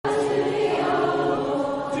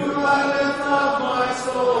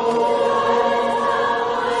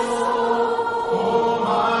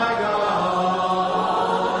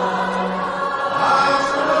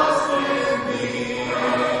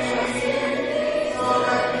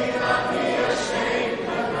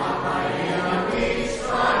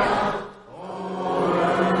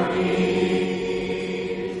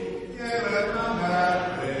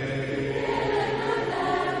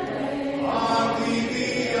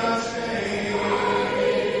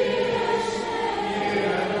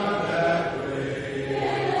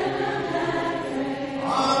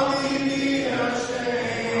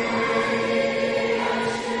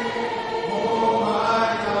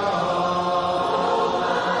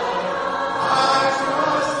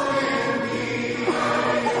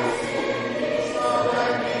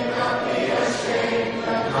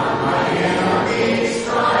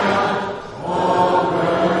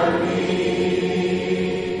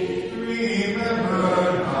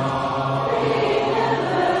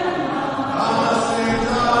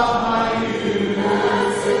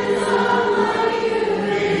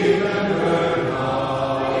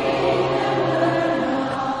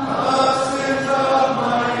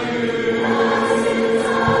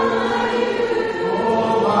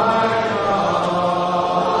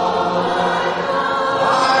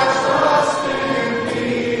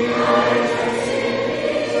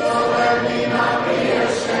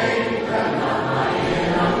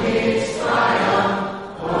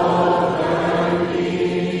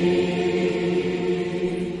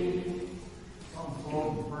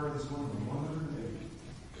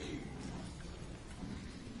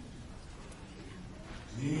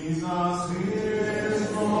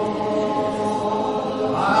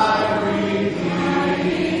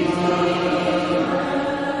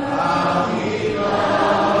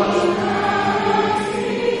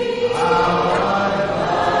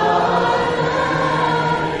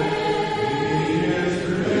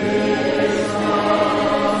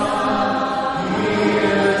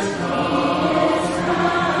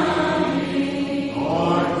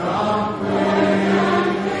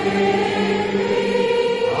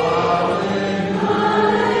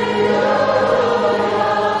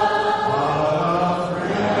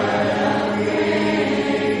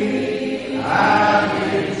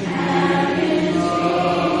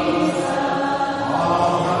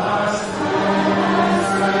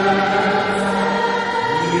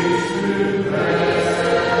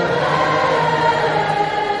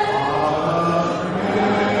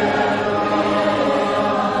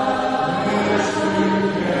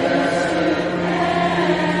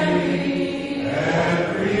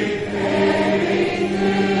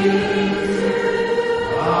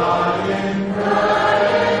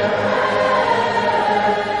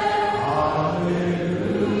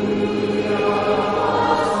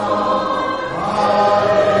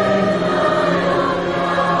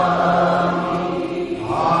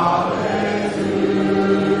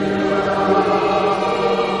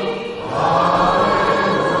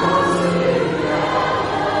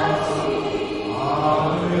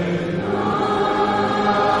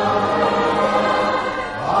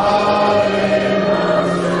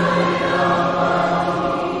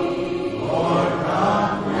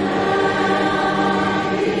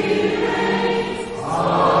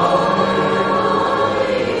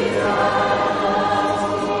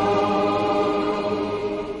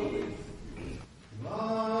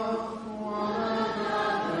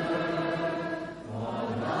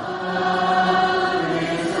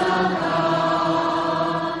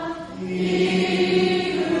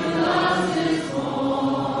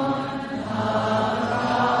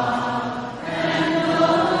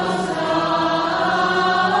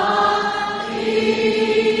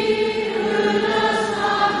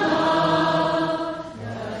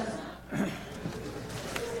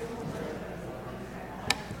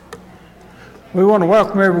We want to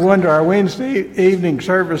welcome everyone to our Wednesday evening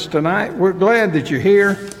service tonight. We're glad that you're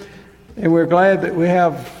here, and we're glad that we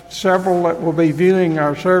have several that will be viewing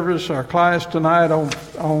our service, our class tonight on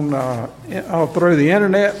through the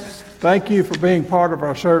internet. Thank you for being part of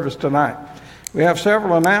our service tonight. We have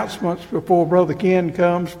several announcements before Brother Ken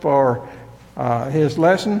comes for his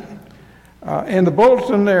lesson. In the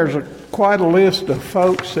bulletin, there's quite a list of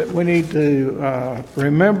folks that we need to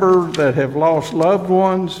remember that have lost loved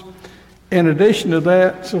ones. In addition to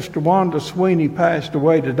that, Sister Wanda Sweeney passed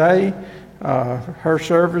away today. Her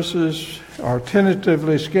services are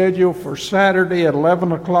tentatively scheduled for Saturday at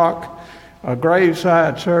 11 o'clock, a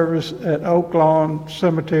graveside service at Oak Lawn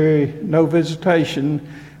Cemetery, no visitation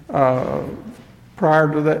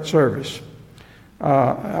prior to that service.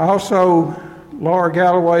 Also, Laura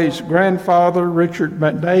Galloway's grandfather, Richard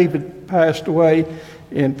McDavid, passed away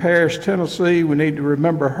in Paris, Tennessee. We need to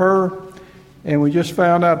remember her. And we just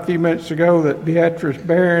found out a few minutes ago that Beatrice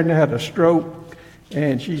Barron had a stroke,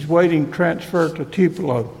 and she's waiting transfer to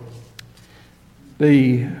Tupelo.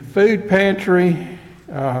 The food pantry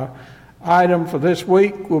item for this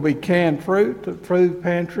week will be canned fruit. The food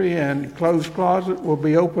pantry and clothes closet will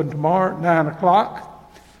be open tomorrow at 9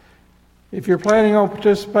 o'clock. If you're planning on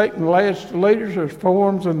participating in the last leaders, there's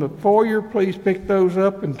forms in the foyer. Please pick those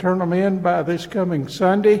up and turn them in by this coming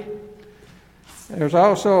Sunday. There's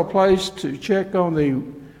also a place to check on the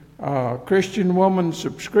Christian Woman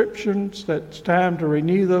subscriptions. That's time to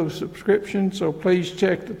renew those subscriptions, so please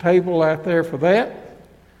check the table out there for that.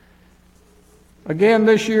 Again,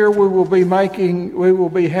 this year we will be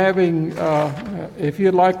having, if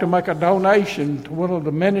you'd like to make a donation to one of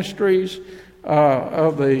the ministries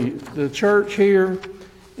of the church here,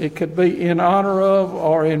 it could be in honor of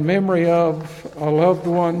or in memory of a loved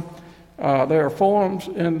one. There are forms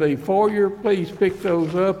in the foyer. Please pick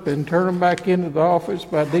those up and turn them back into the office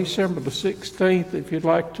by December the 16th if you'd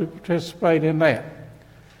like to participate in that.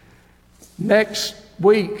 Next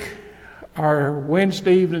week, our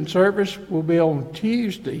Wednesday evening service will be on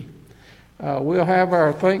Tuesday. We'll have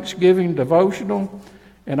our Thanksgiving devotional,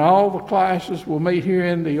 and all the classes will meet here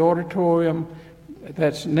in the auditorium.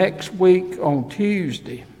 That's next week on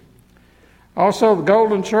Tuesday. Also, the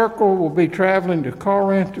Golden Circle will be traveling to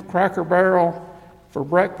Corinth to Cracker Barrel for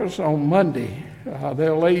breakfast on Monday.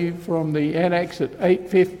 They'll leave from the annex at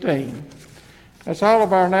 8:15. That's all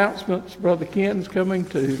of our announcements. Brother Ken's coming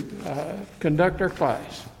to conduct our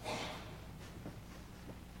class.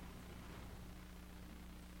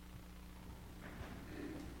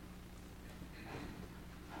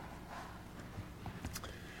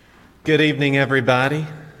 Good evening, everybody.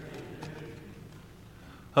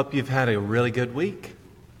 Hope you've had a really good week.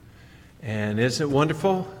 And isn't it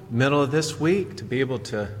wonderful, middle of this week, to be able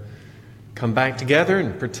to come back together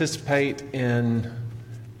and participate in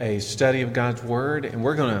a study of God's Word. And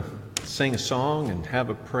we're going to sing a song and have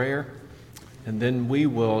a prayer. And then we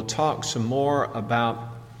will talk some more about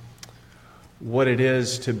what it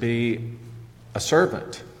is to be a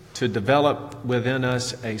servant, to develop within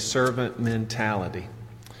us a servant mentality.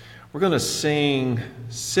 We're going to sing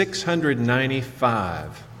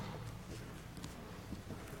 695.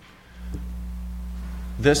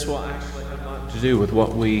 This will actually have a lot to do with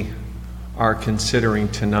what we are considering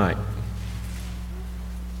tonight.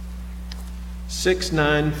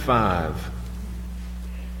 695.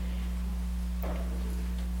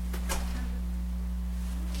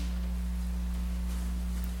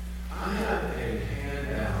 I have a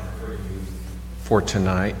handout for you for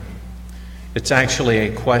tonight. It's actually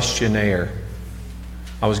a questionnaire.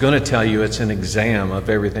 I was going to tell you it's an exam of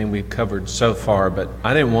everything we've covered so far, but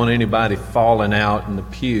I didn't want anybody falling out in the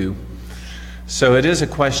pew. So it is a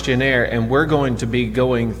questionnaire, and we're going to be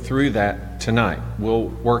going through that tonight. We'll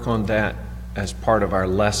work on that as part of our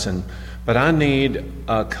lesson. But I need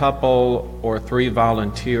a couple or three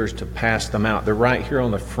volunteers to pass them out. They're right here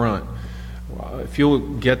on the front. If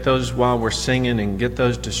you'll get those while we're singing and get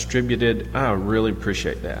those distributed, I really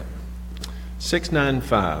appreciate that.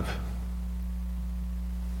 695.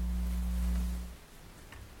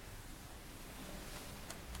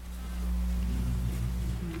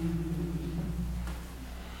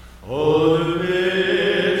 Oh, the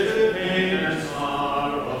bitter pain and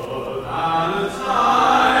sorrow that a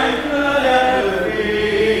sight could ever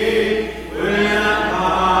be, when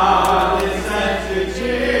God is sent to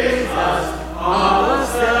Jesus, all of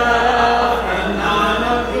self and none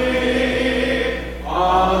of thee,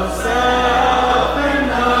 all of self and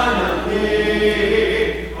none of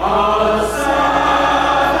thee, all of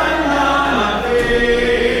self and none of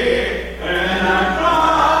thee, and our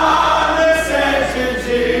God is sent to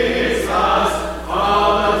Jesus,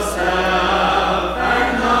 all of self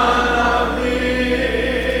and none of thee.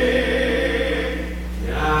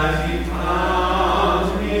 As he found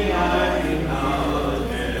me, I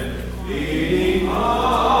beheld him, leaning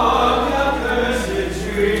on the cursed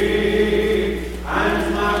tree,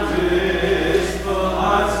 and my blissful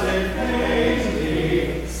heart said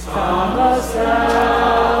faintly, some of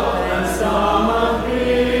self and some of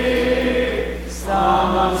thee,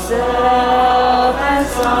 some of self and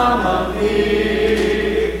some of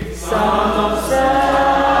thee, some of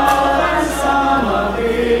self and some of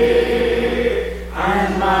thee,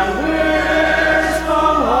 and my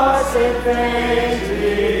wistful heart said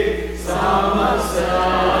faintly, some of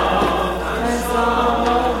self and some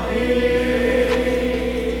of thee.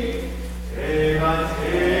 Take I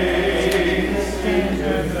take this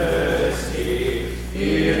tender thirsty,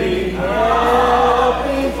 feeling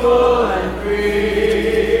helping full and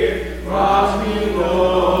free, brought me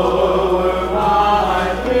lower while I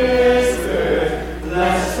whispered,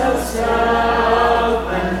 less of self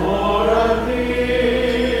and more of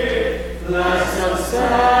thee, less of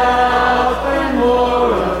self and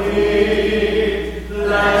more of thee,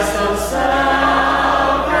 less of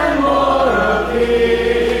self and more of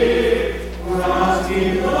thee, brought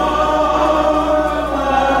me lower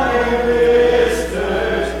while I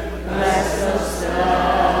whispered, less of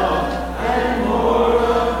self and more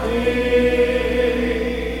of thee.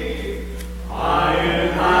 Higher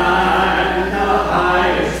than the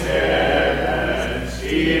highest heavens,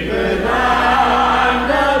 deeper than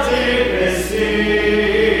the deepest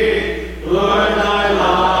sea, Lord, thy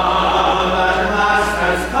love at last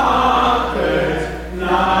has conquered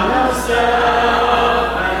none of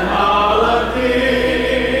self and all of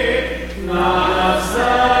thee, none of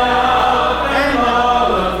self and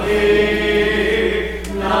all of thee,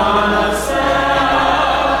 none of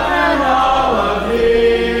self and all of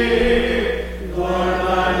thee. Lord,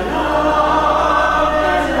 thy love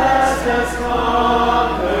at last has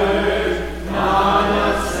conquered none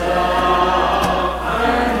of self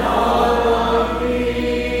and all of thee.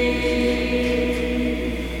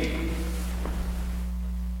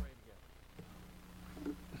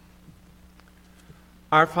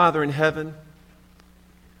 Our Father in heaven,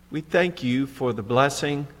 we thank you for the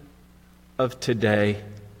blessing of today,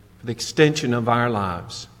 for the extension of our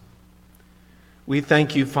lives. We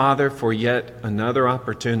thank you, Father, for yet another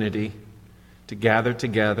opportunity to gather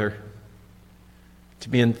together, to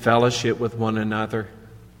be in fellowship with one another,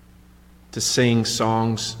 to sing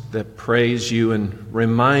songs that praise you and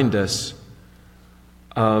remind us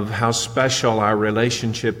of how special our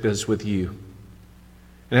relationship is with you.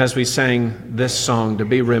 And as we sang this song, to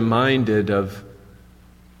be reminded of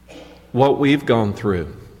what we've gone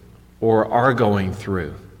through or are going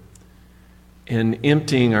through, in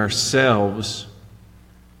emptying ourselves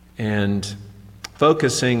and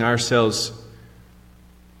focusing ourselves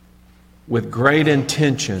with great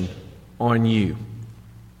intention on you.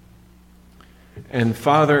 And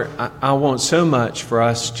Father, I want so much for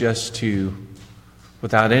us just to,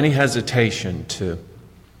 without any hesitation, to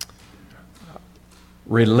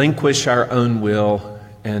relinquish our own will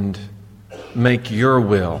and make your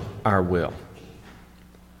will our will.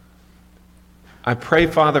 I pray,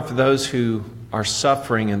 Father, for those who are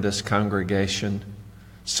suffering in this congregation.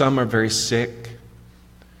 Some are very sick.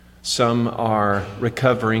 Some are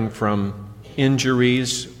recovering from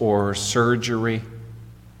injuries or surgery.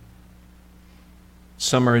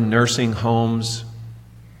 Some are in nursing homes.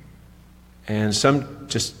 And some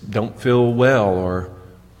just don't feel well or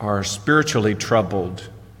are spiritually troubled.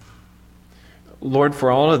 Lord, for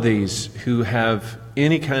all of these who have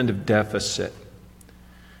any kind of deficit,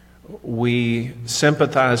 we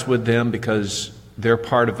sympathize with them because they're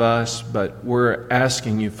part of us, but we're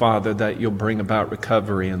asking you, Father, that you'll bring about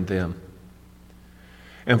recovery in them.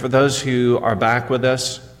 And for those who are back with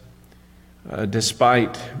us,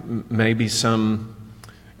 despite maybe some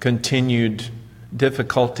continued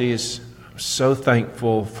difficulties, I'm so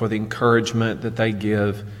thankful for the encouragement that they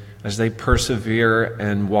give as they persevere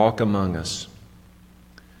and walk among us.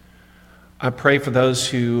 I pray for those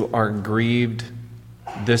who are grieved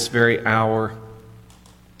this very hour.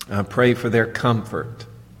 I pray for their comfort.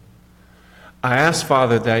 I ask,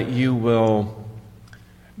 Father, that you will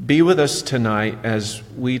be with us tonight as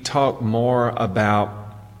we talk more about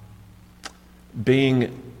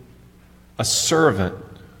being a servant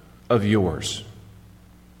of yours.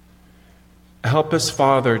 Help us,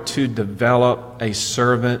 Father, to develop a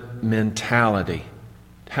servant mentality,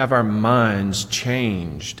 have our minds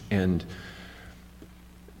changed, and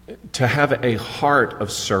to have a heart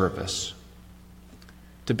of service,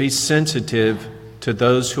 to be sensitive to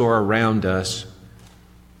those who are around us,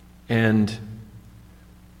 and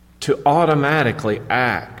to automatically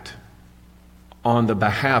act on the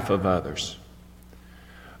behalf of others.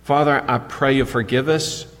 Father, I pray you forgive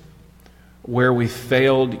us where we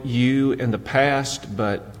failed you in the past,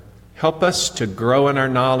 but help us to grow in our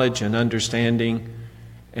knowledge and understanding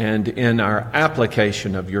and in our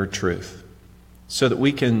application of your truth, so that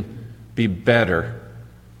we can be better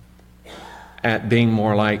at being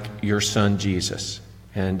more like your Son, Jesus.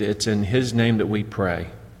 And it's in his name that we pray.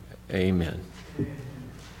 Amen.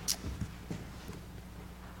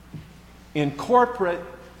 In corporate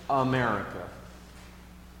America,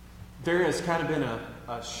 there has kind of been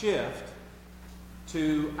a shift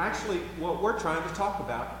to actually what we're trying to talk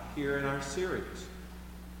about here in our series.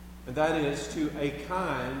 And that is to a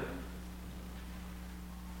kind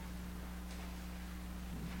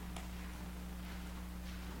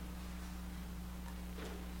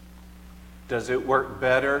Does it work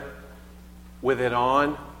better with it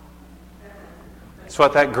on? That's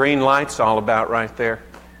what that green light's all about right there.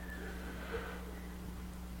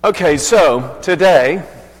 Okay, so today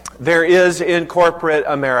there is in corporate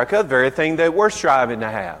America the very thing that we're striving to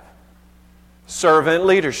have. Servant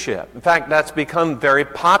leadership. In fact, that's become very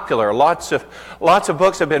popular. Lots of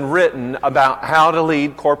books have been written about how to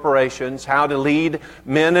lead corporations, how to lead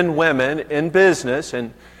men and women in business.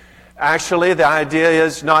 And actually, the idea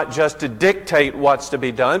is not just to dictate what's to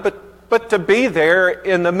be done, but to be there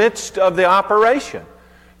in the midst of the operation,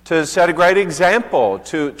 to set a great example,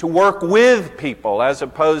 to work with people as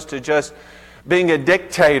opposed to just being a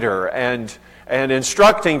dictator and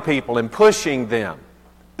instructing people and pushing them.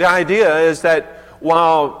 The idea is that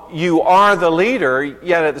while you are the leader,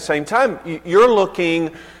 yet at the same time, you're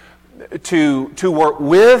looking to work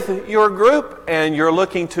with your group and you're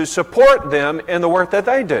looking to support them in the work that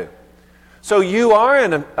they do. So you are,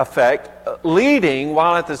 in effect, leading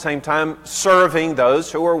while at the same time serving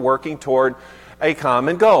those who are working toward a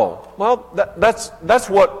common goal. Well, that's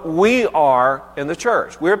what we are in the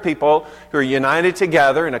church. We're people who are united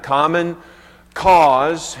together in a common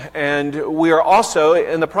cause, and we are also,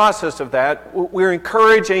 in the process of that, we're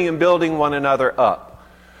encouraging and building one another up.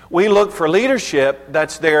 We look for leadership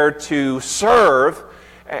that's there to serve,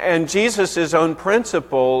 and Jesus' own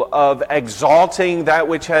principle of exalting that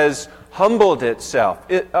which has humbled itself,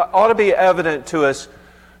 it ought to be evident to us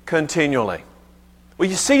continually. Well,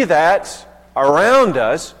 you see that around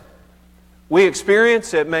us. We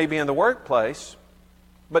experience it maybe in the workplace,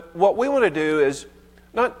 but what we want to do is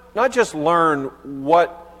not just learn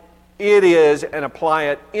what it is and apply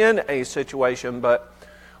it in a situation, but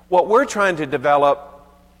what we're trying to develop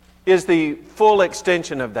is the full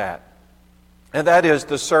extension of that. And that is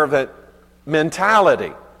the servant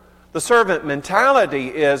mentality. The servant mentality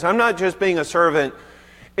is, I'm not just being a servant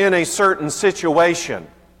in a certain situation.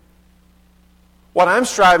 What I'm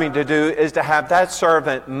striving to do is to have that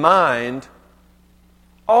servant mind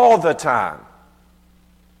all the time,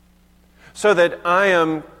 so that I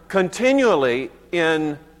am continually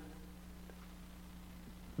in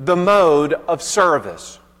the mode of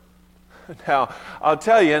service. Now, I'll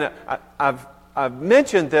tell you, and I've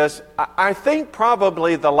mentioned this, I think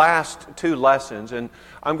probably the last two lessons, and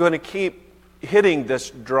I'm going to keep hitting this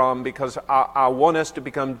drum because I want us to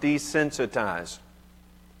become desensitized.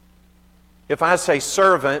 If I say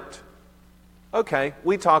servant, okay,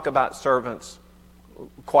 we talk about servants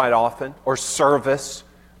quite often, or service,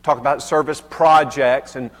 talk about service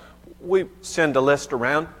projects, and we send a list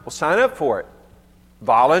around. We'll sign up for it.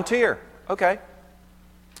 Volunteer. Okay.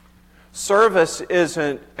 Service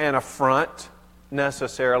isn't an affront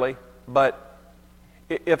necessarily, but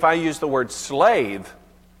if I use the word slave,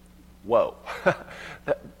 whoa.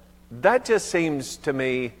 That just seems to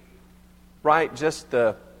me, right, just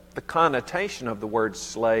the connotation of the word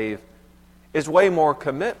slave is way more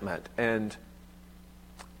commitment. And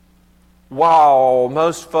while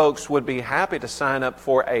most folks would be happy to sign up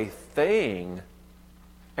for a thing,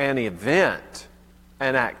 an event,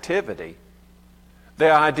 an activity,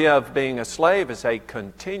 the idea of being a slave is a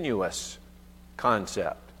continuous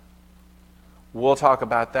concept. We'll talk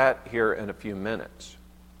about that here in a few minutes.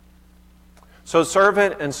 So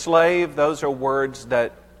servant and slave, those are words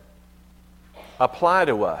that apply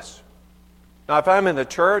to us. Now, if I'm in the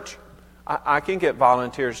church, I can get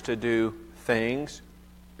volunteers to do things,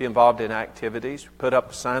 be involved in activities, put up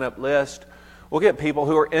a sign-up list. We'll get people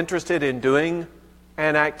who are interested in doing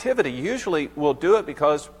an activity. Usually we'll do it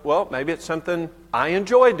because, well, maybe it's something I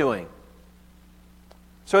enjoy doing.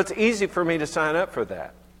 So it's easy for me to sign up for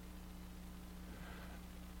that.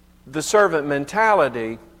 The servant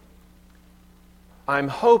mentality, I'm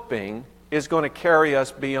hoping, is going to carry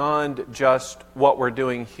us beyond just what we're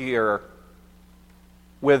doing here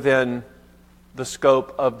within the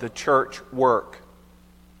scope of the church work,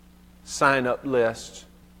 sign-up lists,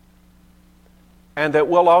 and that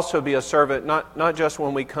we'll also be a servant, not just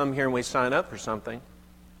when we come here and we sign up for something.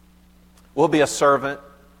 We'll be a servant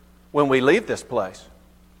when we leave this place.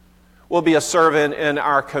 We'll be a servant in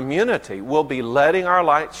our community. We'll be letting our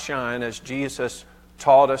light shine as Jesus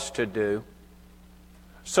taught us to do,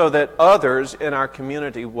 so that others in our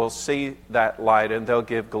community will see that light and they'll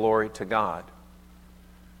give glory to God.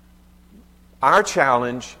 Our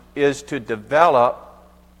challenge is to develop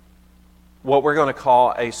what we're going to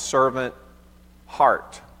call a servant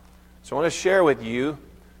heart. So I want to share with you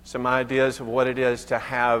some ideas of what it is to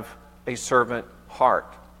have a servant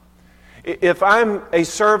heart. If I'm a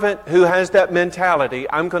servant who has that mentality,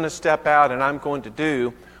 I'm going to step out and I'm going to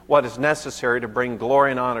do what is necessary to bring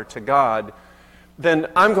glory and honor to God, then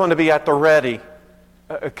I'm going to be at the ready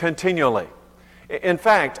continually. In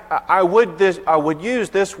fact, I would use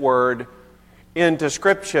this word in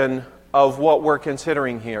description of what we're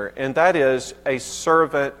considering here, and that is a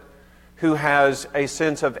servant who has a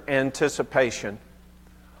sense of anticipation.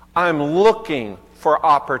 I'm looking for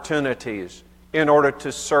opportunities in order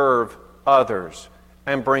to serve others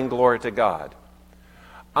and bring glory to God.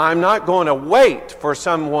 I'm not going to wait for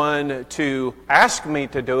someone to ask me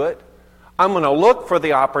to do it. I'm going to look for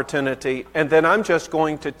the opportunity, and then I'm just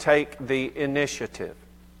going to take the initiative.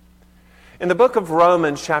 In the book of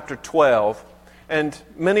Romans chapter 12, and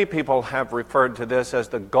many people have referred to this as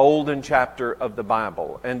the golden chapter of the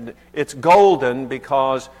Bible. And it's golden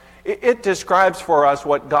because it describes for us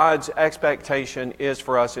what God's expectation is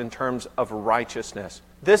for us in terms of righteousness.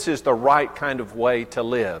 This is the right kind of way to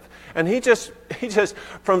live. And he just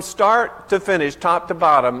from start to finish, top to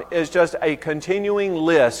bottom, is just a continuing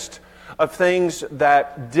list of things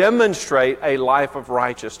that demonstrate a life of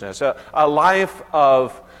righteousness, a life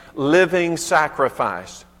of living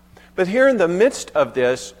sacrifice. But here in the midst of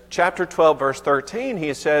this, chapter 12, verse 13,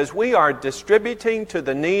 he says, we are distributing to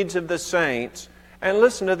the needs of the saints, and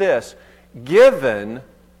listen to this, given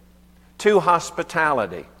to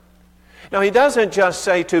hospitality. Now, he doesn't just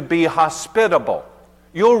say to be hospitable.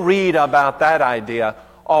 You'll read about that idea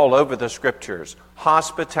all over the Scriptures.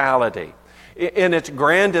 Hospitality. In its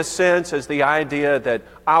grandest sense is the idea that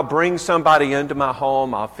I'll bring somebody into my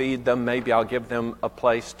home, I'll feed them, maybe I'll give them a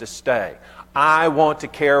place to stay. I want to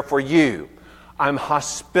care for you. I'm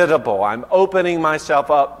hospitable. I'm opening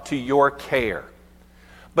myself up to your care.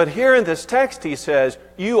 But here in this text he says,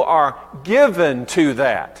 you are given to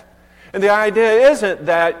that. And the idea isn't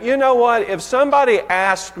that, you know what, if somebody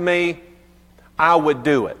asked me, I would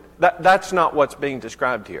do it. That's not what's being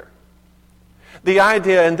described here. The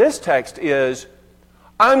idea in this text is,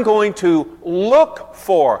 I'm going to look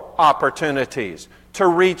for opportunities to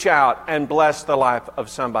reach out and bless the life of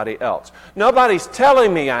somebody else. Nobody's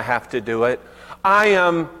telling me I have to do it. I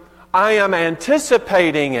am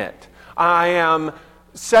anticipating it. I am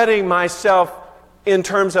setting myself in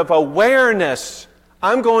terms of awareness.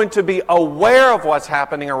 I'm going to be aware of what's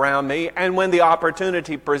happening around me, and when the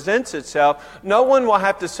opportunity presents itself, no one will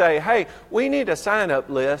have to say, hey, we need a sign-up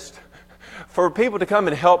list for people to come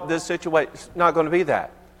and help this situation. It's not going to be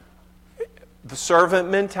that. The servant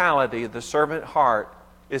mentality, the servant heart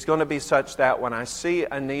is going to be such that when I see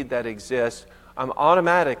a need that exists, I'm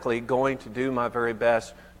automatically going to do my very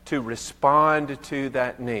best to respond to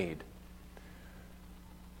that need.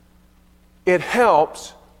 It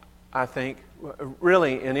helps, I think,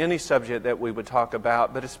 really in any subject that we would talk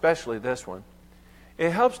about, but especially this one.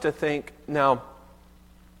 It helps to think, now,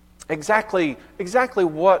 exactly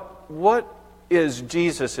what is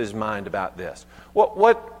Jesus' mind about this?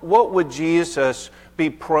 What would Jesus be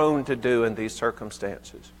prone to do in these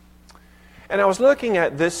circumstances? And I was looking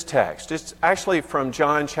at this text. It's actually from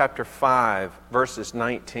John chapter 5, verses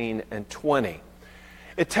 19 and 20.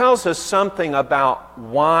 It tells us something about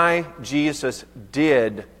why Jesus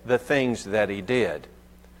did the things that he did.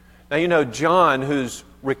 Now, you know, John, who's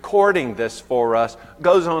recording this for us,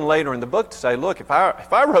 goes on later in the book to say, look, if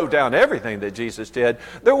I wrote down everything that Jesus did,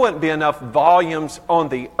 there wouldn't be enough volumes on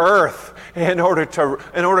the earth in order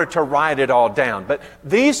to write it all down. But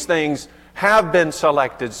these things have been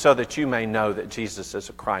selected so that you may know that Jesus is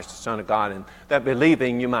the Christ, the Son of God, and that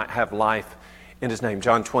believing you might have life in His name.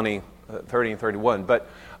 John 20, 30 and 31. But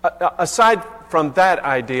aside from that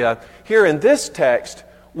idea, here in this text,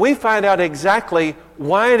 we find out exactly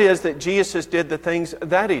why it is that Jesus did the things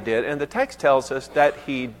that He did. And the text tells us that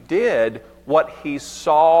He did what He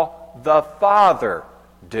saw the Father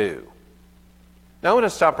do. Now I want to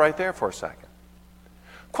stop right there for a second.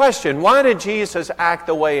 Question, why did Jesus act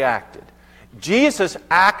the way He acted? Jesus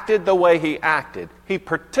acted the way He acted. He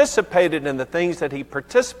participated in the things that He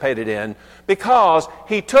participated in because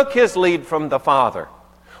He took His lead from the Father.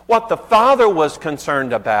 What the Father was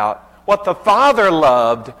concerned about, what the Father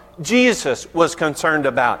loved, Jesus was concerned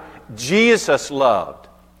about. Jesus loved.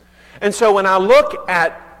 And so when I look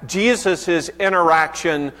at Jesus'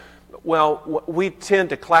 interaction, well, we tend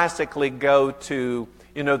to classically go to,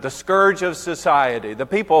 the scourge of society, the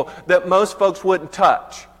people that most folks wouldn't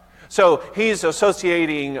touch. So He's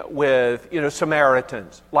associating with,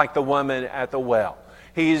 Samaritans, like the woman at the well.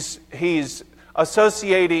 He's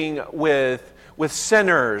associating with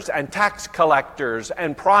sinners and tax collectors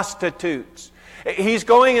and prostitutes. He's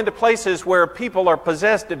going into places where people are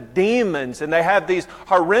possessed of demons and they have these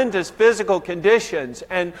horrendous physical conditions.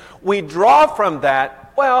 And we draw from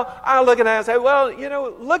that, I look at that and say,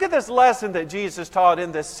 look at this lesson that Jesus taught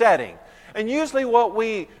in this setting. And usually what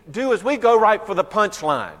we do is we go right for the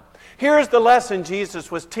punchline. Here's the lesson Jesus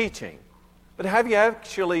was teaching. But have you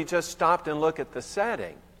actually just stopped and looked at the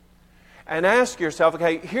setting? And ask yourself,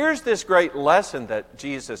 okay, here's this great lesson that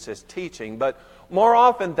Jesus is teaching, but more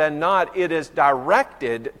often than not, it is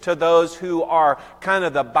directed to those who are kind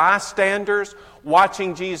of the bystanders,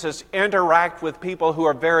 watching Jesus interact with people who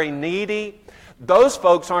are very needy. Those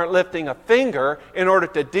folks aren't lifting a finger in order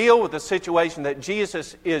to deal with the situation that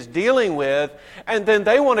Jesus is dealing with, and then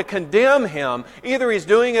they want to condemn Him. Either He's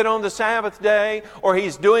doing it on the Sabbath day, or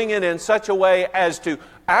He's doing it in such a way as to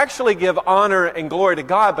actually give honor and glory to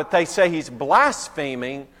God, but they say He's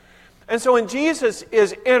blaspheming. And so when Jesus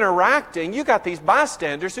is interacting, you got these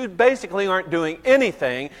bystanders who basically aren't doing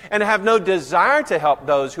anything and have no desire to help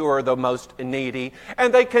those who are the most needy,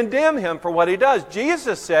 and they condemn Him for what He does.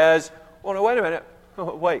 Jesus says, well, no, wait a minute.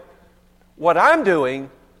 Wait. What I'm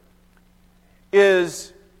doing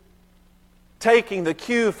is taking the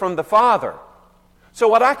cue from the Father. So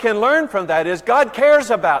what I can learn from that is God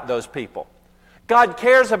cares about those people. God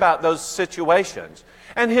cares about those situations.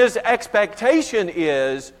 And His expectation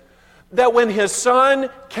is that when His Son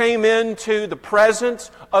came into the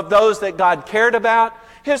presence of those that God cared about,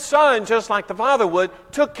 His Son, just like the Father would,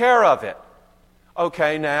 took care of it.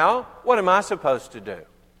 Okay, now, what am I supposed to do?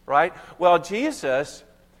 Right? Well, Jesus,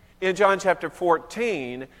 in John chapter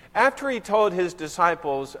 14, after He told His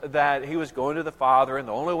disciples that He was going to the Father and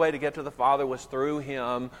the only way to get to the Father was through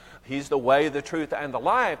Him, He's the way, the truth, and the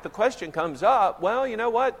life, the question comes up, well, you know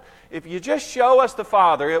what? If you just show us the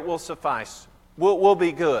Father, it will suffice. We'll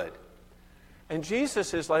be good. And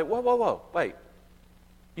Jesus is like, whoa, wait.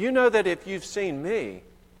 You know that if you've seen me,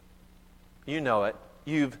 you know it,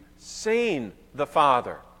 you've seen the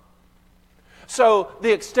Father. So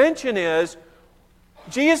the extension is,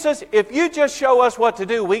 Jesus, if you just show us what to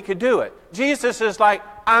do, we could do it. Jesus is like,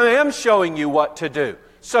 I am showing you what to do,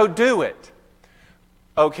 so do it.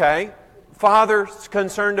 Okay? Father's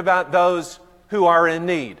concerned about those who are in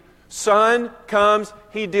need. Son comes,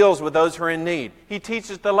 he deals with those who are in need. He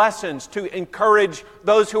teaches the lessons to encourage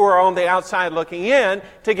those who are on the outside looking in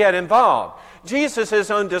to get involved. Jesus'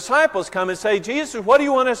 own disciples come and say, Jesus, what do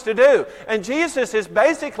you want us to do? And Jesus is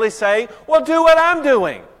basically saying, well, do what I'm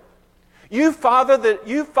doing. You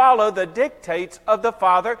follow the dictates of the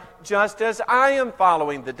Father just as I am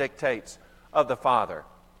following the dictates of the Father.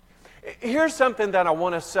 Here's something that I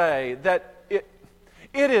want to say, that it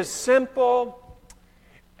is simple.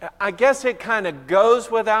 I guess it kind of goes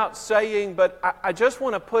without saying, but I just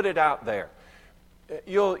want to put it out there.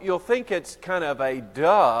 You'll think it's kind of a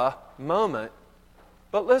duh moment,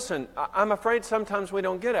 but listen, I'm afraid sometimes we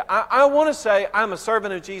don't get it. I want to say I'm a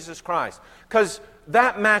servant of Jesus Christ, because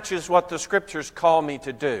that matches what the Scriptures call me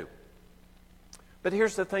to do. But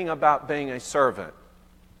here's the thing about being a servant.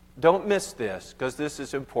 Don't miss this, because this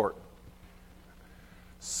is important.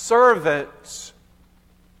 Servants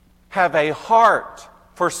have a heart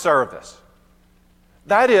for service.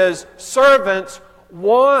 That is, servants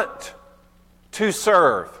want to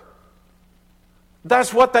serve.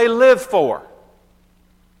 That's what they live for.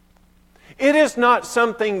 It is not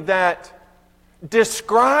something that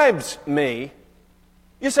describes me.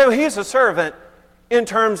 You say, well, he's a servant in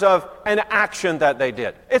terms of an action that they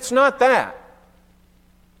did. It's not that.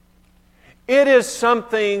 It is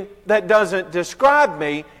something that doesn't describe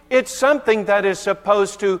me. It's something that is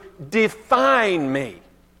supposed to define me.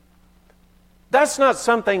 That's not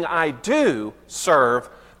something I do serve.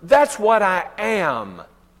 That's what I am.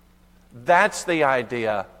 That's the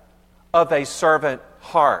idea of a servant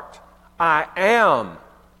heart. I am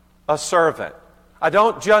a servant. I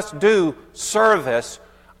don't just do service.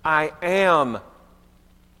 I am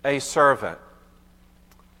a servant.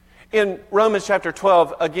 In Romans chapter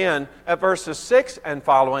 12, again, at verses 6 and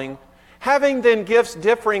following, having then gifts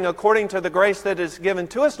differing according to the grace that is given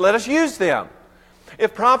to us, let us use them.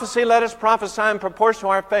 If prophecy, let us prophesy in proportion to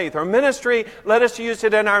our faith. Or ministry, let us use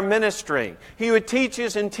it in our ministry. He who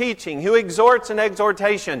teaches in teaching. He who exhorts in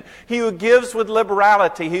exhortation. He who gives with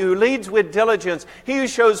liberality. He who leads with diligence. He who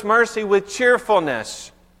shows mercy with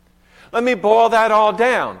cheerfulness. Let me boil that all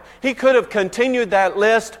down. He could have continued that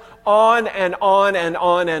list on and on and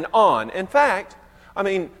on and on. In fact,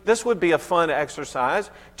 this would be a fun exercise.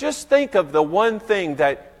 Just think of the one thing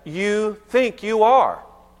that you think you are.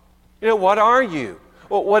 What are you?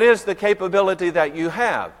 Well, what is the capability that you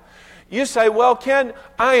have? You say, well, Ken,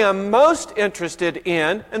 I am most interested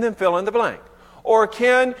in, and then fill in the blank. Or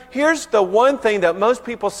Ken, here's the one thing that most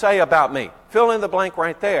people say about me. Fill in the blank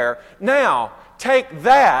right there. Now, take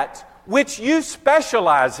that which you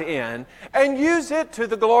specialize in and use it to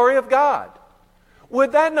the glory of God.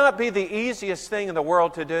 Would that not be the easiest thing in the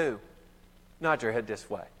world to do? Nod your head this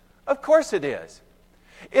way. Of course it is.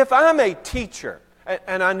 If I'm a teacher,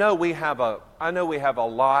 and I know we have a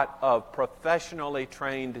lot of professionally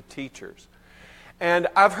trained teachers. And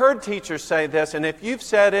I've heard teachers say this, and if you've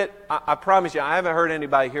said it, I promise you, I haven't heard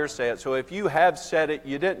anybody here say it. So if you have said it,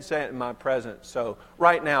 you didn't say it in my presence. So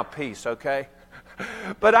right now, peace, okay?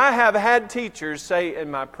 But I have had teachers say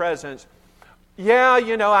in my presence, yeah,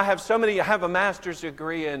 I have a master's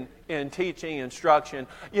degree in teaching, instruction.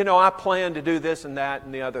 I plan to do this and that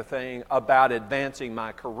and the other thing about advancing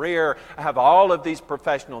my career. I have all of these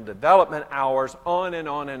professional development hours, on and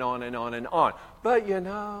on and on and on and on. But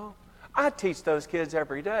I teach those kids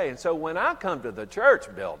every day. And so when I come to the church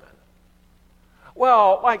building,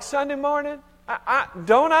 well, like Sunday morning,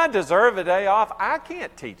 don't I deserve a day off? I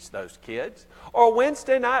can't teach those kids. Or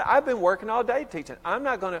Wednesday night, I've been working all day teaching. I'm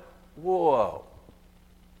not going to... Whoa.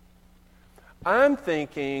 I'm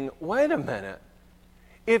thinking, wait a minute.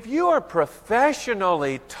 If you are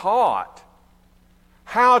professionally taught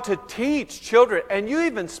how to teach children, and you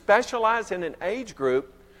even specialize in an age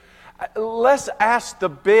group, let's ask the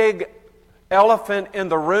big elephant in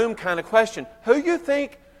the room kind of question. Who you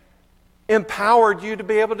think empowered you to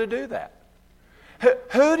be able to do that?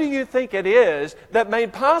 Who do you think it is that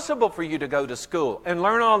made possible for you to go to school and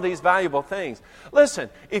learn all these valuable things?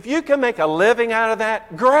 Listen, if you can make a living out of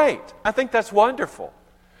that, great. I think that's wonderful.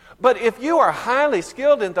 But if you are highly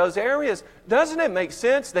skilled in those areas, doesn't it make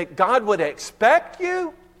sense that God would expect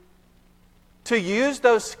you to use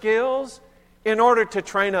those skills in order to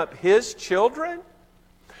train up His children?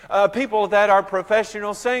 People that are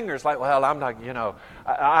professional singers, like, well, I'm not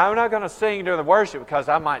going to sing during the worship because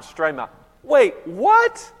I might stray my... Wait,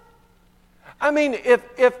 what?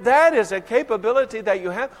 If that is a capability that you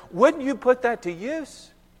have, wouldn't you put that to use?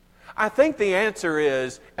 I think the answer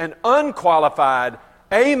is an unqualified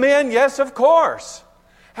amen, yes, of course.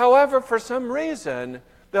 However, for some reason,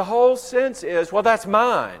 the whole sense is, well, that's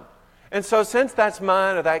mine. And so since that's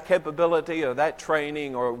mine, or that capability, or that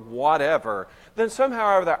training, or whatever, then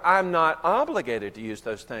somehow or other, I'm not obligated to use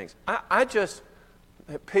those things. I just,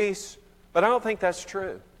 peace, but I don't think that's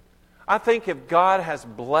true. I think if God has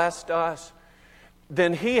blessed us,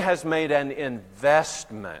 then He has made an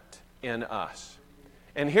investment in us.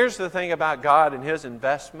 And here's the thing about God and His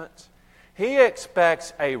investments. He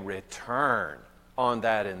expects a return on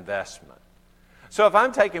that investment. So if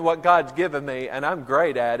I'm taking what God's given me and I'm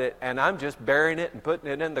great at it and I'm just burying it and putting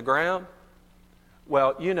it in the ground,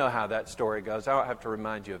 well, you know how that story goes. I don't have to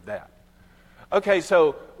remind you of that. Okay,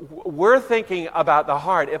 so we're thinking about the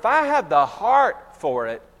heart. If I have the heart for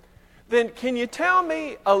it, then can you tell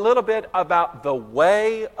me a little bit about the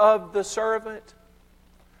way of the servant?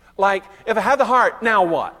 Like, if I have the heart, now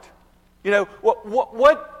what? You know,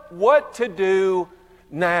 what to do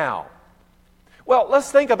now? Well,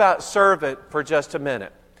 let's think about servant for just a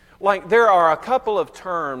minute. Like, there are a couple of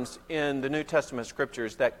terms in the New Testament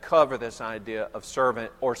scriptures that cover this idea of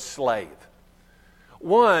servant or slave.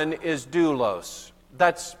 One is doulos.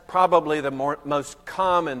 That's probably the most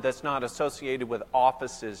common that's not associated with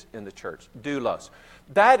offices in the church. Doulos.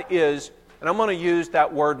 That is, and I'm going to use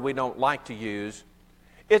that word we don't like to use,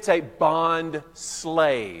 it's a bond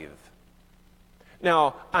slave.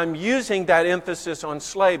 Now, I'm using that emphasis on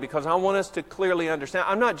slave because I want us to clearly understand.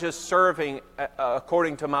 I'm not just serving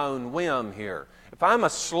according to my own whim here. If I'm a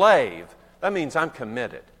slave, that means I'm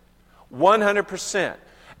committed. 100%.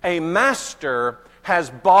 A master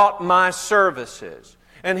has bought my services,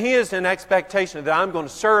 and he is in expectation that I'm going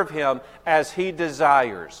to serve him as he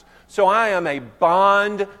desires. So I am a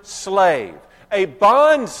bond slave. A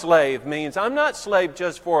bond slave means I'm not slave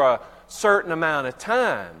just for a certain amount of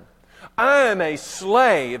time. I am a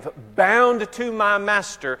slave bound to my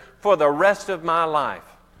master for the rest of my life.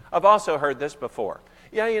 I've also heard this before.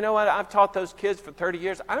 Yeah, you know what? I've taught those kids for 30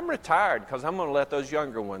 years. I'm retired because I'm going to let those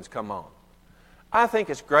younger ones come on. I think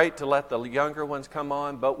it's great to let the younger ones come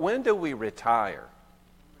on, but when do we retire?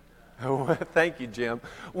 Thank you, Jim.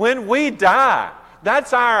 When we die,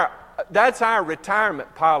 that's our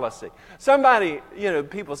retirement policy. Somebody,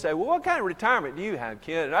 people say, well, what kind of retirement do you have,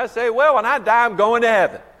 kid? And I say, well, when I die, I'm going to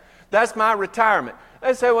heaven. That's my retirement.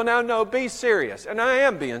 They say, well, no, be serious. And I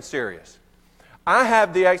am being serious. I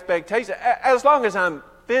have the expectation, as long as I'm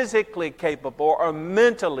physically capable or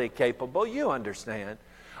mentally capable, you understand,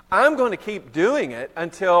 I'm going to keep doing it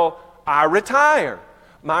until I retire.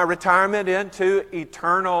 My retirement into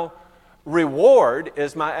eternal reward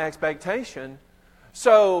is my expectation.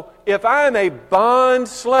 So if I'm a bond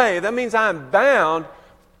slave, that means I'm bound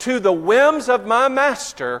to the whims of my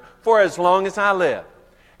master for as long as I live.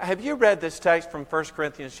 Have you read this text from 1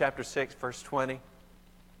 Corinthians chapter 6, verse 20?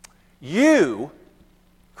 You,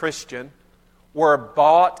 Christian, were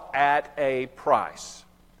bought at a price.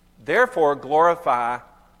 Therefore, glorify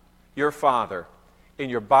your Father in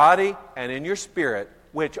your body and in your spirit,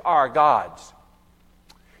 which are God's.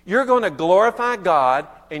 You're going to glorify God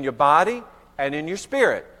in your body and in your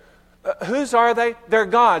spirit. Whose are they? They're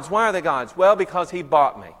God's. Why are they God's? Well, because He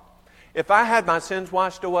bought me. If I had my sins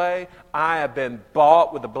washed away, I have been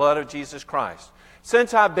bought with the blood of Jesus Christ.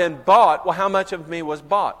 Since I've been bought, well, how much of me was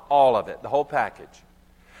bought? All of it, the whole package.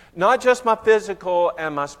 Not just my physical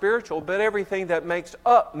and my spiritual, but everything that makes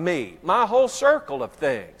up me, my whole circle of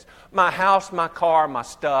things. My house, my car, my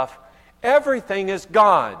stuff, everything is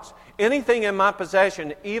God's. Anything in my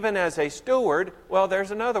possession, even as a steward, well, there's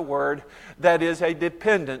another word that is a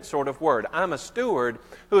dependent sort of word. I'm a steward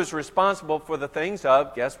who is responsible for the things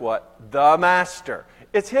of, guess what? The master.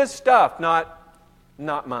 It's his stuff, not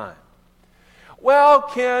mine. Well,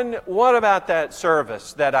 Ken, what about that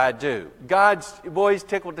service that I do? God's boy's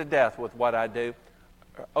tickled to death with what I do.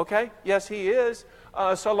 Okay, yes, He is,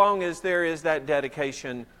 so long as there is that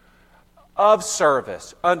dedication of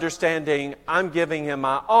service, understanding I'm giving Him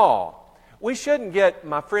my all. We shouldn't get,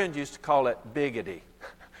 my friend used to call it biggity,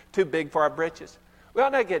 too big for our britches. We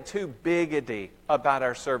ought not get too biggity about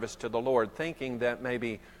our service to the Lord, thinking that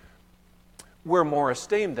maybe we're more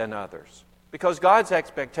esteemed than others. Because God's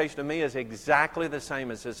expectation of me is exactly the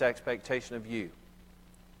same as His expectation of you.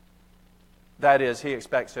 That is, He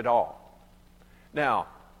expects it all. Now,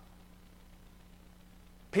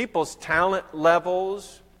 people's talent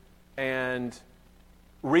levels and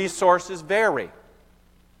resources vary.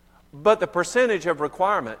 But the percentage of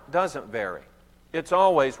requirement doesn't vary. It's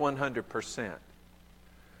always 100%.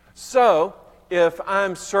 So, if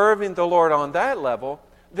I'm serving the Lord on that level,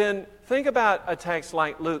 then think about a text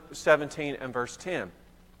like Luke 17 and verse 10.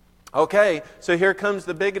 Okay, so here comes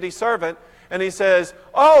the biggity servant, and he says,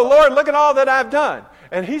 "Oh, Lord, look at all that I've done."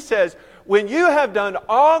 And he says, "When you have done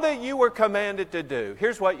all that you were commanded to do,"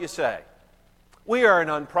 here's what you say: "We are an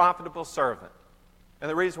unprofitable servant." And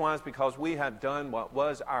the reason why is because we have done what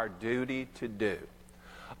was our duty to do.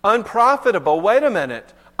 Unprofitable, wait a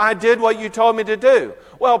minute. I did what you told me to do.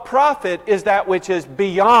 Well, profit is that which is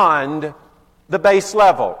beyond the base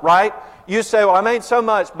level, right? You say, "Well, I made so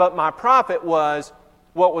much, but my profit was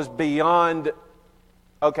what was beyond,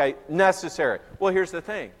 necessary." Well, here's the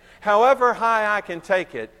thing. However high I can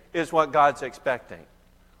take it is what God's expecting.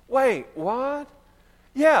 Wait, what?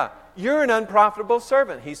 Yeah, you're an unprofitable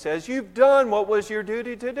servant. He says, you've done what was your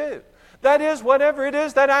duty to do. That is, whatever it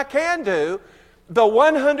is that I can do, the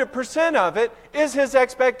 100% of it is His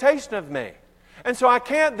expectation of me. And so I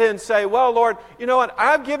can't then say, "Well, Lord, you know what?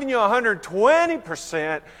 I've given you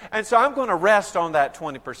 120%, and so I'm going to rest on that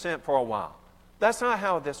 20% for a while." That's not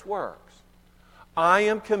how this works. I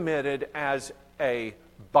am committed as a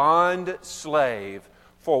bond slave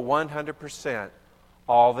for 100%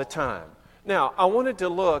 all the time. Now, I wanted to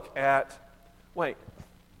look at,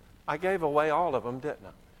 I gave away all of them, didn't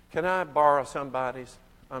I? Can I borrow somebody's?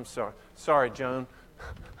 I'm sorry. Sorry, Joan.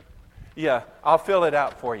 Yeah, I'll fill it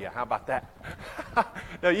out for you. How about that?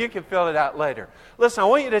 No, you can fill it out later. Listen, I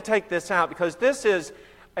want you to take this out because this is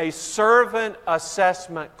a servant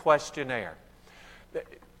assessment questionnaire.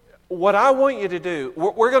 What I want you to do,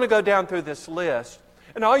 we're going to go down through this list,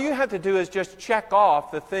 and all you have to do is just check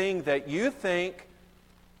off the thing that you think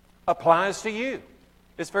applies to you.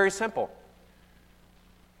 It's very simple.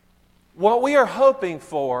 What we are hoping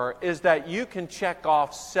for is that you can check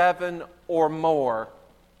off 7 or more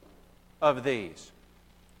of these.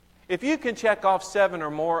 If you can check off 7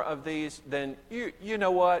 or more of these, then you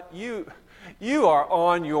know what? You are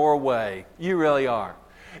on your way. You really are.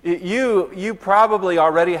 You probably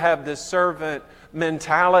already have this servant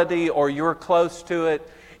mentality, or you're close to it.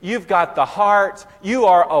 You've got the heart. You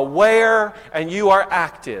are aware, and you are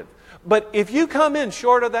active. But if you come in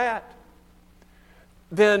short of that,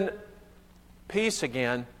 then peace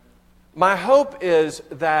again. My hope is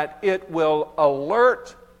that it will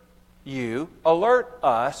alert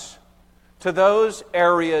us to those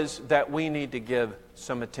areas that we need to give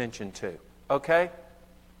some attention to. Okay?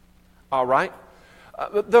 All right?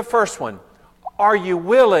 The first one, are you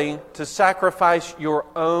willing to sacrifice your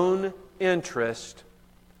own interest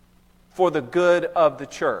for the good of the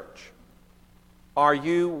church? Are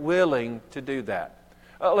you willing to do that?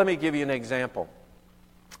 Let me give you an example.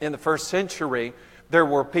 In the first century, there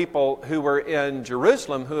were people who were in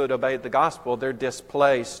Jerusalem who had obeyed the gospel. They're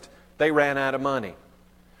displaced. They ran out of money.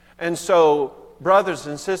 And so brothers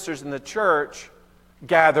and sisters in the church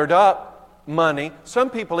gathered up money. Some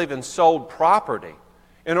people even sold property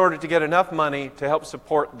in order to get enough money to help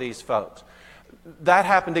support these folks. That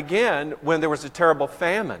happened again when there was a terrible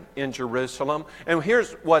famine in Jerusalem. And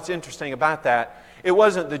here's what's interesting about that. It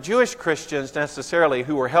wasn't the Jewish Christians necessarily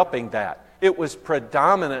who were helping that. It was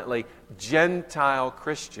predominantly Gentile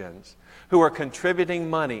Christians who were contributing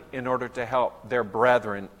money in order to help their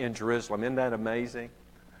brethren in Jerusalem. Isn't that amazing?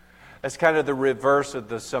 That's kind of the reverse of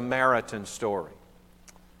the Samaritan story.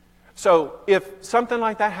 So if something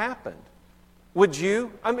like that happened, would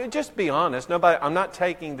you? I mean, just be honest. I'm not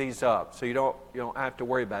taking these up, so you don't have to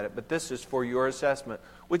worry about it. But this is for your assessment.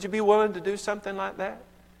 Would you be willing to do something like that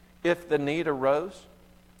if the need arose?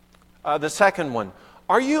 The second one,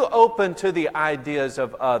 are you open to the ideas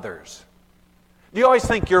of others? Do you always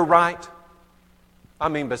think you're right? I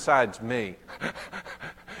mean, besides me.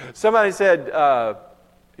 Somebody said,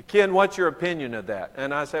 "Ken, what's your opinion of that?"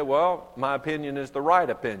 And I say, "Well, my opinion is the right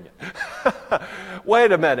opinion."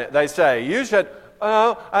 Wait a minute, they say. You should,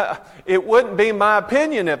 it wouldn't be my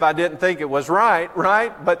opinion if I didn't think it was right?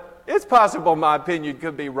 But it's possible my opinion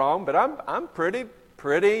could be wrong, but I'm pretty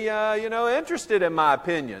interested in my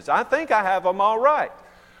opinions. I think I have them all right,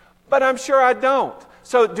 but I'm sure I don't.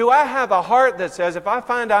 So do I have a heart that says, if I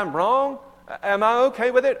find I'm wrong, am I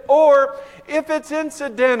okay with it? Or if it's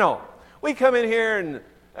incidental, we come in here and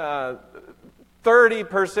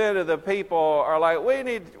 30% of the people are like, we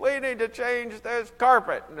need to change this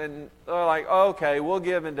carpet. And they're like, okay, we'll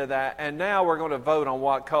give into that. And now we're going to vote on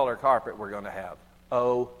what color carpet we're going to have.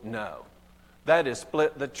 Oh, no. That is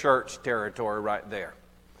split the church territory right there.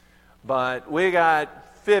 But we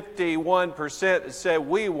got 51% that said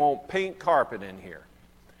we want pink carpet in here.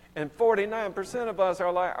 And 49% of us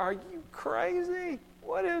are like, are you crazy?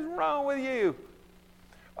 What is wrong with you?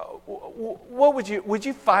 What would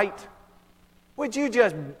you fight? Would you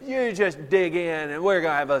just dig in and we're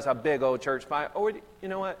going to have us a big old church fight? Or you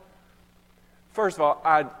know what? First of all,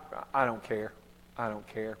 I don't care. I don't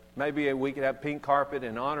care. Maybe we could have pink carpet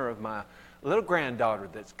in honor of my little granddaughter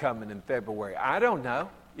that's coming in February. I don't know.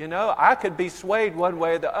 You know, I could be swayed one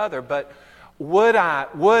way or the other, but would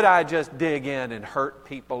I just dig in and hurt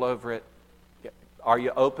people over it? Are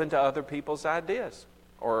you open to other people's ideas,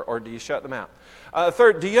 or do you shut them out?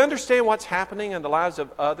 Third, do you understand what's happening in the lives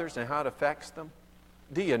of others and how it affects them?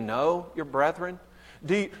 Do you know your brethren?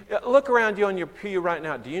 Look around you on your pew right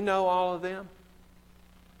now. Do you know all of them?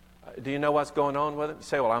 Do you know what's going on with them? You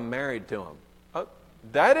say, well, I'm married to them. Oh,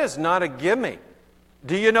 that is not a gimme.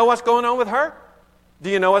 Do you know what's going on with her? Do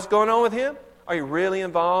you know what's going on with him? Are you really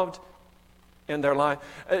involved in their life?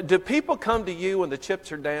 Do people come to you when the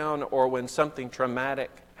chips are down or when something traumatic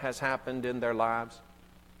has happened in their lives?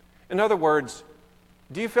 In other words,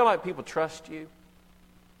 do you feel like people trust you?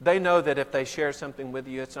 They know that if they share something with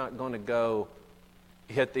you, it's not going to go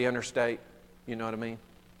hit the interstate. You know what I mean?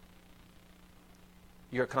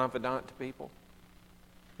 You're a confidant to people.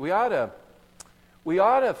 We ought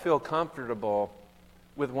to feel comfortable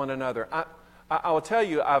with one another. I will tell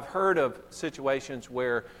you, I've heard of situations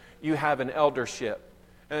where you have an eldership,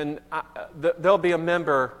 and there'll be a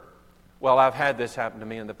member. Well, I've had this happen to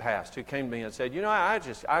me in the past, who came to me and said, you know, I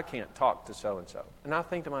can't talk to so and so, and I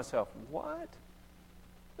think to myself, what?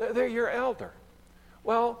 They're your elder.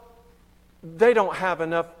 Well, they don't have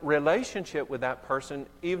enough relationship with that person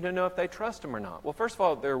even to know if they trust them or not. Well, first of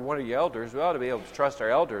all, they're one of your elders. We ought to be able to trust our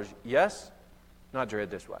elders. Yes? Nod your head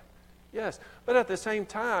this way. Yes. But at the same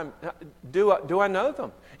time, do I know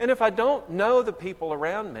them? And if I don't know the people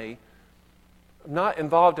around me, not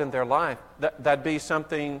involved in their life, that'd be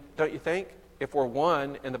something, don't you think? If we're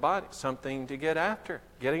one in the body, something to get after,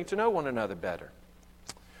 getting to know one another better.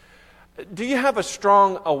 Do you have a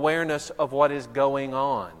strong awareness of what is going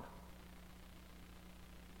on?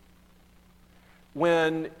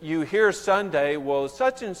 When you hear Sunday, well,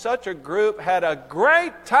 such and such a group had a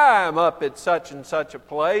great time up at such and such a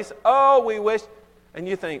place. Oh, we wish. And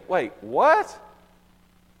you think, wait, what?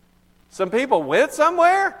 Some people went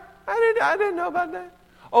somewhere? I didn't know about that.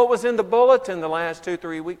 Oh, it was in the bulletin the last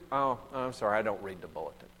 2-3 weeks. Oh, I'm sorry, I don't read the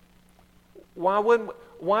bulletin.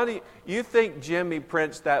 Why do you think Jimmy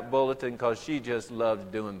prints that bulletin because she just loves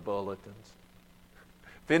doing bulletins?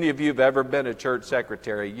 If any of you have ever been a church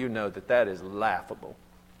secretary, you know that is laughable.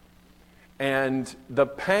 And the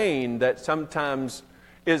pain that sometimes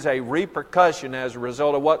is a repercussion as a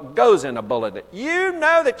result of what goes in a bulletin. You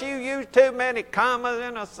know that you used too many commas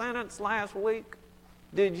in a sentence last week?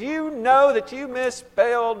 Did you know that you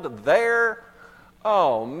misspelled there?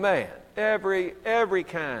 Oh, man. Every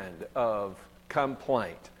kind of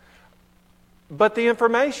complaint. But the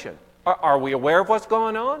information. Are we aware of what's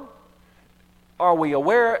going on? Are we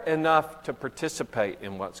aware enough to participate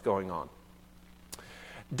in what's going on?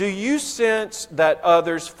 Do you sense that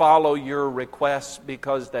others follow your requests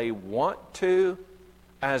because they want to,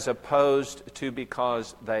 as opposed to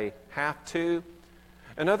because they have to?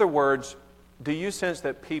 In other words, do you sense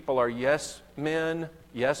that people are yes men,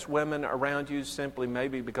 yes women around you simply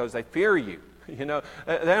maybe because they fear you? You know,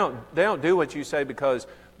 they don't do what you say because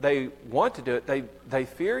they want to do it. They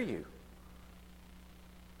fear you.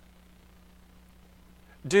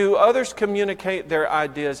 Do others communicate their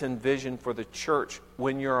ideas and vision for the church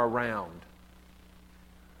when you're around?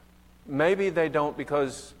 Maybe they don't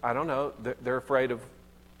because, I don't know, they're afraid of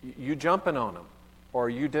you jumping on them or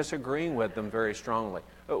you disagreeing with them very strongly.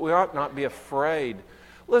 But we ought not be afraid.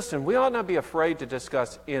 Listen, we ought not be afraid to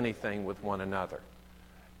discuss anything with one another.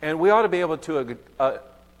 And we ought to be able to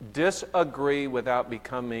disagree without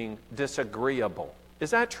becoming disagreeable.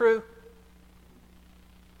 Is that true?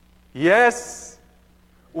 Yes.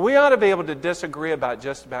 We ought to be able to disagree about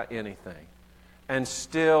just about anything and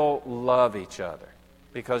still love each other,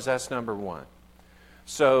 because that's number one.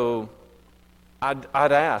 So I'd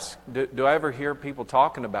ask, do I ever hear people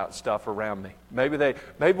talking about stuff around me? Maybe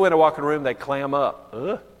when I walk in a room, they clam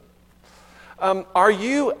up. Are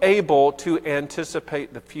you able to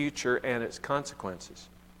anticipate the future and its consequences?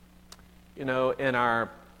 You know, in our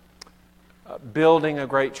building a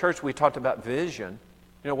great church, we talked about vision.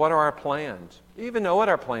 You know, what are our plans? Do you even know what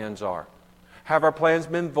our plans are? Have our plans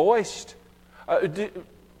been voiced?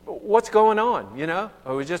 What's going on, you know?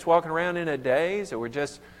 Are we just walking around in a daze? Or we're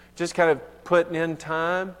just kind of putting in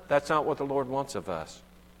time? That's not what the Lord wants of us.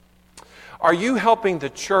 Are you helping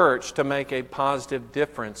the church to make a positive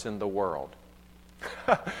difference in the world?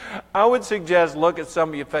 I would suggest look at some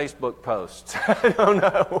of your Facebook posts. I don't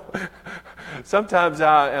know. Sometimes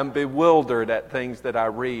I am bewildered at things that I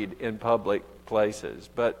read in public places.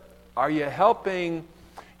 But are you helping,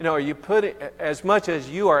 are you putting, as much as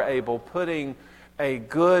you are able, putting a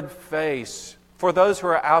good face for those who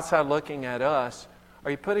are outside looking at us, are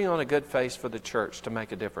you putting on a good face for the church to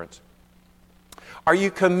make a difference? Are you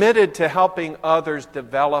committed to helping others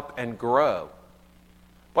develop and grow?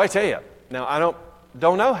 Well, I tell you, now I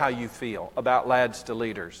don't know how you feel about Lads to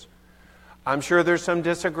Leaders. I'm sure there's some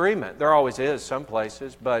disagreement. There always is some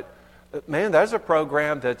places, but man, there's a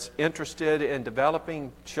program that's interested in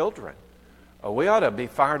developing children. We ought to be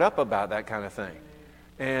fired up about that kind of thing.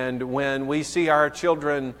 And when we see our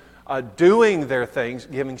children doing their things,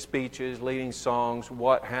 giving speeches, leading songs,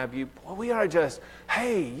 what have you, well, we ought to just,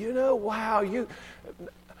 hey, wow,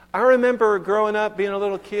 I remember growing up, being a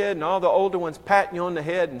little kid, and all the older ones patting you on the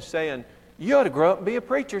head and saying, you ought to grow up and be a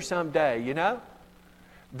preacher someday,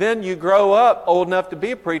 Then you grow up old enough to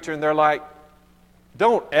be a preacher, and they're like,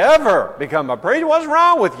 don't ever become a preacher. What's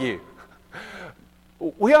wrong with you?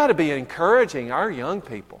 We ought to be encouraging our young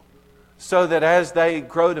people so that as they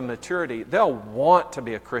grow to maturity, they'll want to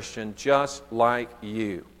be a Christian just like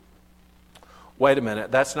you. Wait a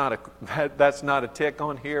minute, that's not a tick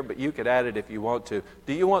on here, but you could add it if you want to.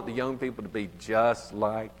 Do you want the young people to be just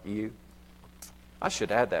like you? I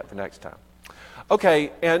should add that for next time.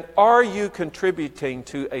 Okay, and are you contributing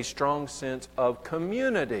to a strong sense of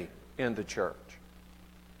community in the church?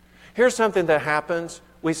 Here's something that happens.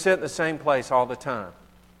 We sit in the same place all the time.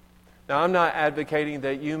 Now, I'm not advocating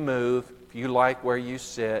that you move if you like where you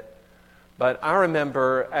sit. But I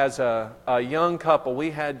remember as a young couple,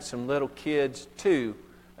 we had some little kids, two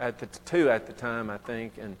at the time, I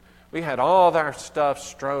think. And we had all of our stuff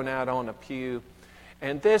strewn out on a pew.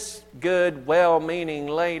 And this good, well-meaning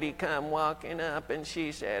lady come walking up and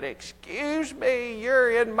she said, "Excuse me,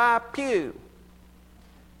 you're in my pew."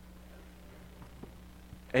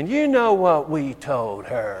 And you know what we told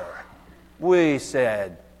her? We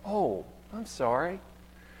said, "Oh, I'm sorry."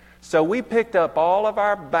 So we picked up all of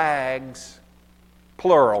our bags,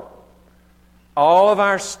 plural, all of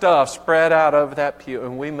our stuff spread out over that pew,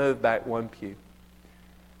 and we moved back one pew.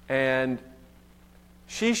 And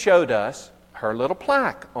she showed us her little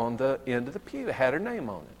plaque on the end of the pew. It had her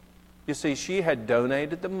name on it. You see, she had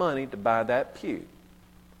donated the money to buy that pew.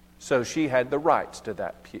 So she had the rights to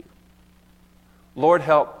that pew. Lord,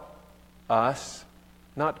 help us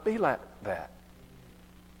not to be like that.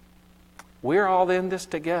 We're all in this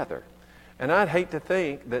together. And I'd hate to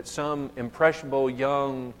think that some impressionable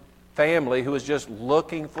young family who was just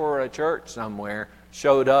looking for a church somewhere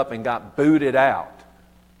showed up and got booted out.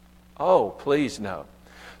 Oh, please no.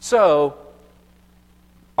 So,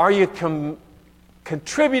 are you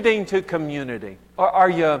contributing to community? Or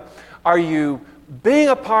are you being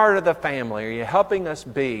a part of the family? Are you helping us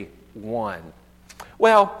be one?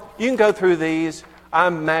 Well, you can go through these. I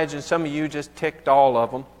imagine some of you just ticked all of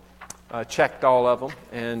them, checked all of them,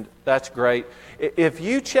 and that's great. If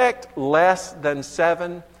you checked less than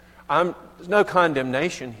 7, there's no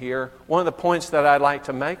condemnation here. One of the points that I'd like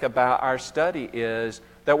to make about our study is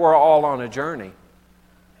that we're all on a journey.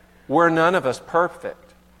 We're none of us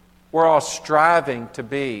perfect. We're all striving to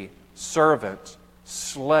be servants,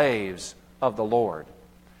 slaves of the Lord.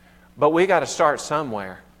 But we got to start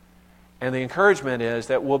somewhere. And the encouragement is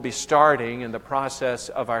that we'll be starting in the process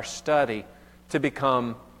of our study to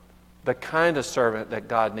become the kind of servant that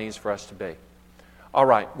God needs for us to be. All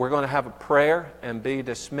right, we're going to have a prayer and be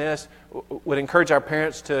dismissed. Would encourage our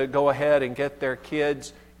parents to go ahead and get their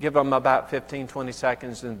kids, give them about 15, 20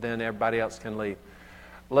 seconds, and then everybody else can leave.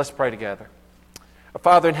 Let's pray together.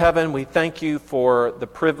 Father in heaven, we thank you for the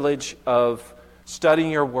privilege of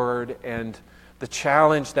studying your word and the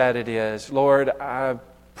challenge that it is. Lord, I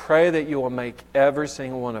pray that you will make every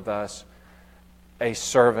single one of us a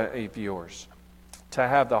servant of yours, to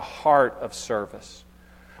have the heart of service.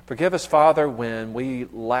 Forgive us, Father, when we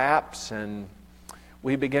lapse and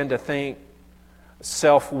we begin to think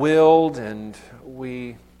self-willed and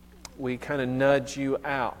we kind of nudge you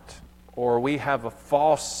out, or we have a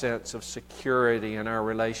false sense of security in our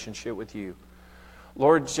relationship with you.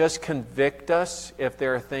 Lord, just convict us if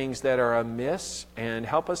there are things that are amiss and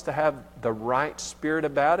help us to have the right spirit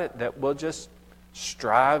about it, that we'll just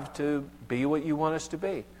strive to be what you want us to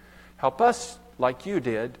be. Help us, like you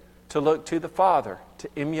did, to look to the Father, to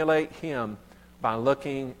emulate Him by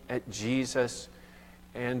looking at Jesus.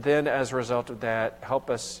 And then as a result of that, help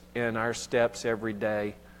us in our steps every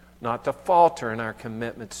day not to falter in our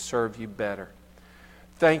commitment to serve you better.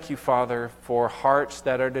 Thank you, Father, for hearts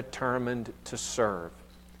that are determined to serve.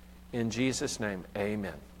 In Jesus' name,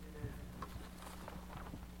 amen.